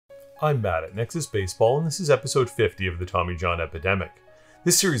I'm Matt at Nexus Baseball, and this is episode 50 of the Tommy John Epidemic.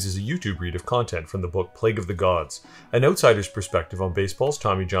 This series is a YouTube read of content from the book Plague of the Gods, an outsider's perspective on baseball's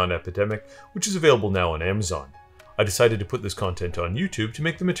Tommy John Epidemic, which is available now on Amazon. I decided to put this content on YouTube to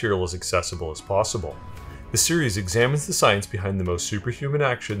make the material as accessible as possible. The series examines the science behind the most superhuman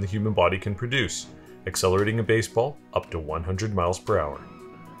action the human body can produce, accelerating a baseball up to 100 miles per hour.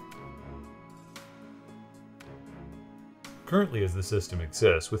 Currently, as the system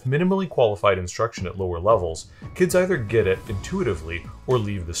exists, with minimally qualified instruction at lower levels, kids either get it intuitively or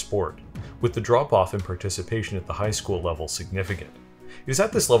leave the sport, with the drop-off in participation at the high school level significant. It is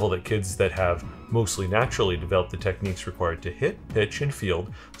at this level that kids that have mostly naturally developed the techniques required to hit, pitch, and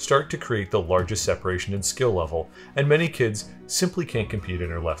field start to create the largest separation in skill level, and many kids simply can't compete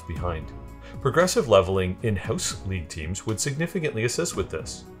and are left behind. Progressive leveling in house league teams would significantly assist with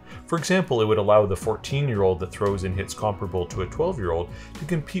this. For example, it would allow the 14-year-old that throws and hits comparable to a 12-year-old to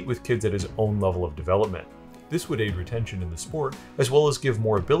compete with kids at his own level of development. This would aid retention in the sport, as well as give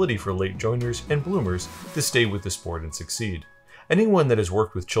more ability for late joiners and bloomers to stay with the sport and succeed. Anyone that has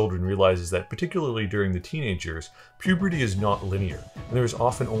worked with children realizes that, particularly during the teenage years, puberty is not linear, and there is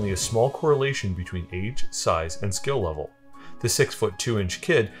often only a small correlation between age, size, and skill level. The 6'2"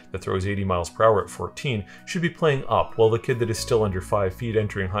 kid that throws 80 miles per hour at 14 should be playing up, while the kid that is still under 5 feet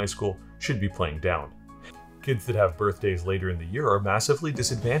entering high school should be playing down. Kids that have birthdays later in the year are massively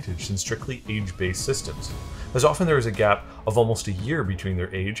disadvantaged in strictly age-based systems, as often there is a gap of almost a year between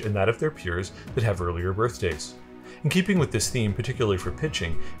their age and that of their peers that have earlier birthdays. In keeping with this theme, particularly for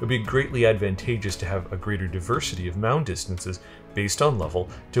pitching, it would be greatly advantageous to have a greater diversity of mound distances based on level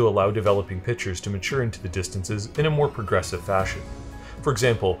to allow developing pitchers to mature into the distances in a more progressive fashion. For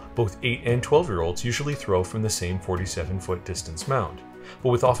example, both 8 and 12-year-olds usually throw from the same 47-foot distance mound, but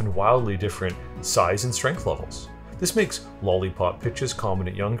with often wildly different size and strength levels. This makes lollipop pitches common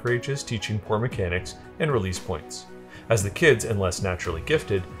at younger ages, teaching poor mechanics and release points, as the kids, unless naturally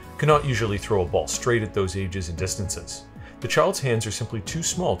gifted, cannot usually throw a ball straight at those ages and distances. The child's hands are simply too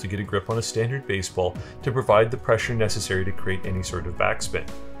small to get a grip on a standard baseball to provide the pressure necessary to create any sort of backspin.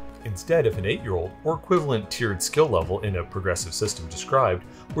 Instead, if an 8-year-old, or equivalent tiered skill level in a progressive system described,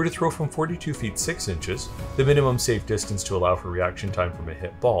 were to throw from 42 feet 6 inches, the minimum safe distance to allow for reaction time from a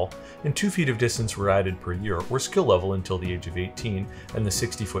hit ball, and 2 feet of distance were added per year or skill level until the age of 18 and the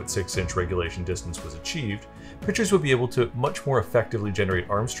 60-foot 6-inch regulation distance was achieved, pitchers would be able to much more effectively generate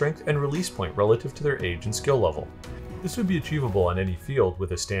arm strength and release point relative to their age and skill level. This would be achievable on any field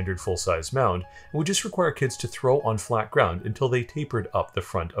with a standard full-size mound, and would just require kids to throw on flat ground until they tapered up the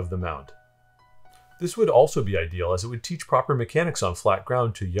front of the mound. This would also be ideal, as it would teach proper mechanics on flat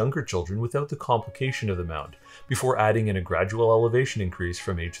ground to younger children without the complication of the mound, before adding in a gradual elevation increase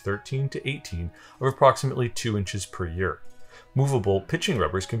from age 13 to 18 of approximately 2 inches per year. Movable pitching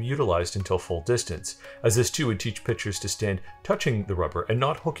rubbers can be utilized until full distance, as this too would teach pitchers to stand touching the rubber and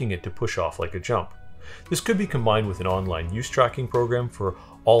not hooking it to push off like a jump. This could be combined with an online use tracking program for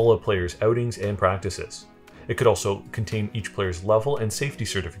all a player's outings and practices. It could also contain each player's level and safety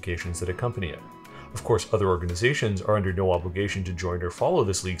certifications that accompany it. Of course, other organizations are under no obligation to join or follow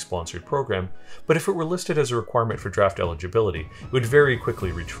this league-sponsored program, but if it were listed as a requirement for draft eligibility, it would very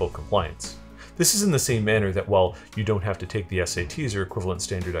quickly reach full compliance. This is in the same manner that while you don't have to take the SATs or equivalent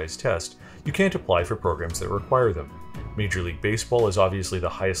standardized test, you can't apply for programs that require them. Major League Baseball, as obviously the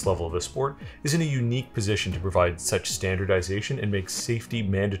highest level of the sport, is in a unique position to provide such standardization and make safety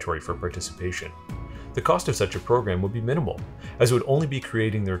mandatory for participation. The cost of such a program would be minimal, as it would only be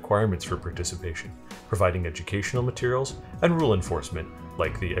creating the requirements for participation, providing educational materials and rule enforcement,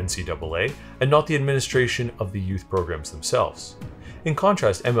 like the NCAA, and not the administration of the youth programs themselves. In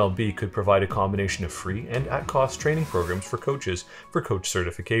contrast, MLB could provide a combination of free and at-cost training programs for coaches for coach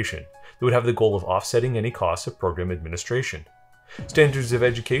certification that would have the goal of offsetting any costs of program administration. Standards of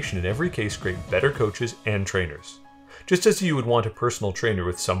education in every case create better coaches and trainers. Just as you would want a personal trainer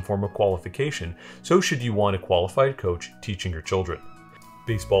with some form of qualification, so should you want a qualified coach teaching your children.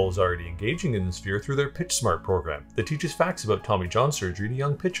 Baseball is already engaging in this sphere through their Pitch Smart program that teaches facts about Tommy John surgery to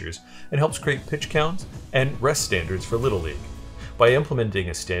young pitchers and helps create pitch counts and rest standards for Little League. By implementing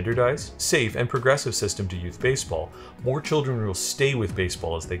a standardized, safe, and progressive system to youth baseball, more children will stay with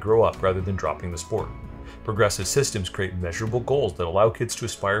baseball as they grow up rather than dropping the sport. Progressive systems create measurable goals that allow kids to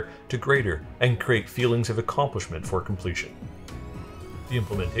aspire to greater and create feelings of accomplishment for completion. The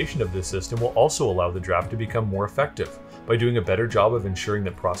implementation of this system will also allow the draft to become more effective by doing a better job of ensuring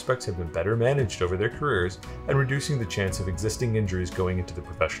that prospects have been better managed over their careers and reducing the chance of existing injuries going into the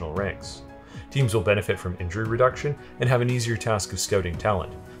professional ranks. Teams will benefit from injury reduction and have an easier task of scouting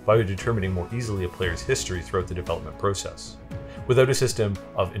talent by determining more easily a player's history throughout the development process. Without a system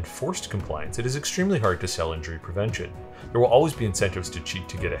of enforced compliance, it is extremely hard to sell injury prevention. There will always be incentives to cheat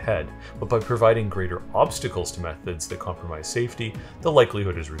to get ahead, but by providing greater obstacles to methods that compromise safety, the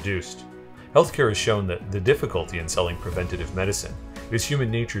likelihood is reduced. Healthcare has shown that the difficulty in selling preventative medicine. It is human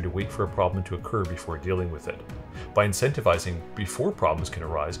nature to wait for a problem to occur before dealing with it. By incentivizing before problems can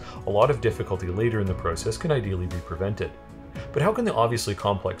arise, a lot of difficulty later in the process can ideally be prevented. But how can the obviously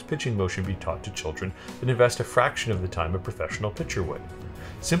complex pitching motion be taught to children that invest a fraction of the time a professional pitcher would?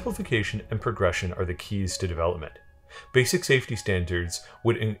 Simplification and progression are the keys to development. Basic safety standards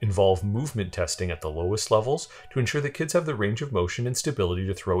would involve movement testing at the lowest levels to ensure that kids have the range of motion and stability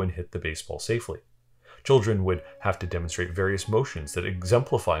to throw and hit the baseball safely. Children would have to demonstrate various motions that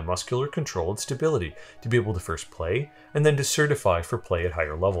exemplify muscular control and stability to be able to first play and then to certify for play at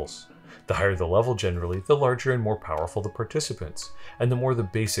higher levels. The higher the level generally, the larger and more powerful the participants, and the more the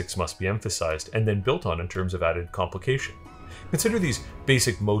basics must be emphasized and then built on in terms of added complication. Consider these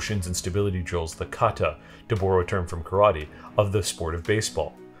basic motions and stability drills the kata, to borrow a term from karate, of the sport of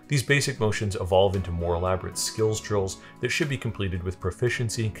baseball. These basic motions evolve into more elaborate skills drills that should be completed with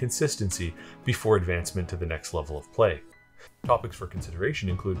proficiency and consistency before advancement to the next level of play. Topics for consideration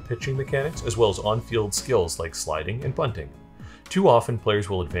include pitching mechanics as well as on-field skills like sliding and bunting. Too often, players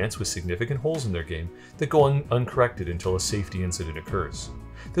will advance with significant holes in their game that go uncorrected until a safety incident occurs.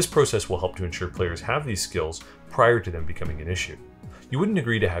 This process will help to ensure players have these skills prior to them becoming an issue. You wouldn't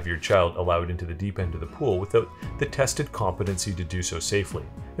agree to have your child allowed into the deep end of the pool without the tested competency to do so safely,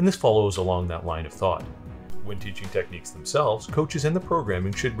 and this follows along that line of thought. When teaching techniques themselves, coaches in the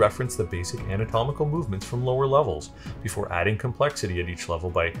programming should reference the basic anatomical movements from lower levels before adding complexity at each level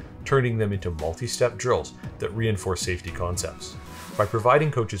by turning them into multi-step drills that reinforce safety concepts. By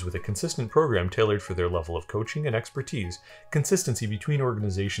providing coaches with a consistent program tailored for their level of coaching and expertise, consistency between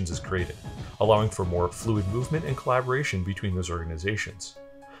organizations is created, allowing for more fluid movement and collaboration between those organizations.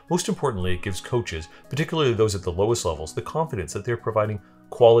 Most importantly, it gives coaches, particularly those at the lowest levels, the confidence that they're providing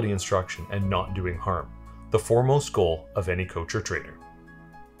quality instruction and not doing harm, the foremost goal of any coach or trainer.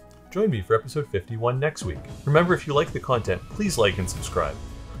 Join me for episode 51 next week. Remember, if you like the content, please like and subscribe.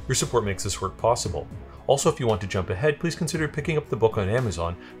 Your support makes this work possible. Also, if you want to jump ahead, please consider picking up the book on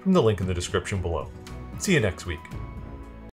Amazon from the link in the description below. See you next week.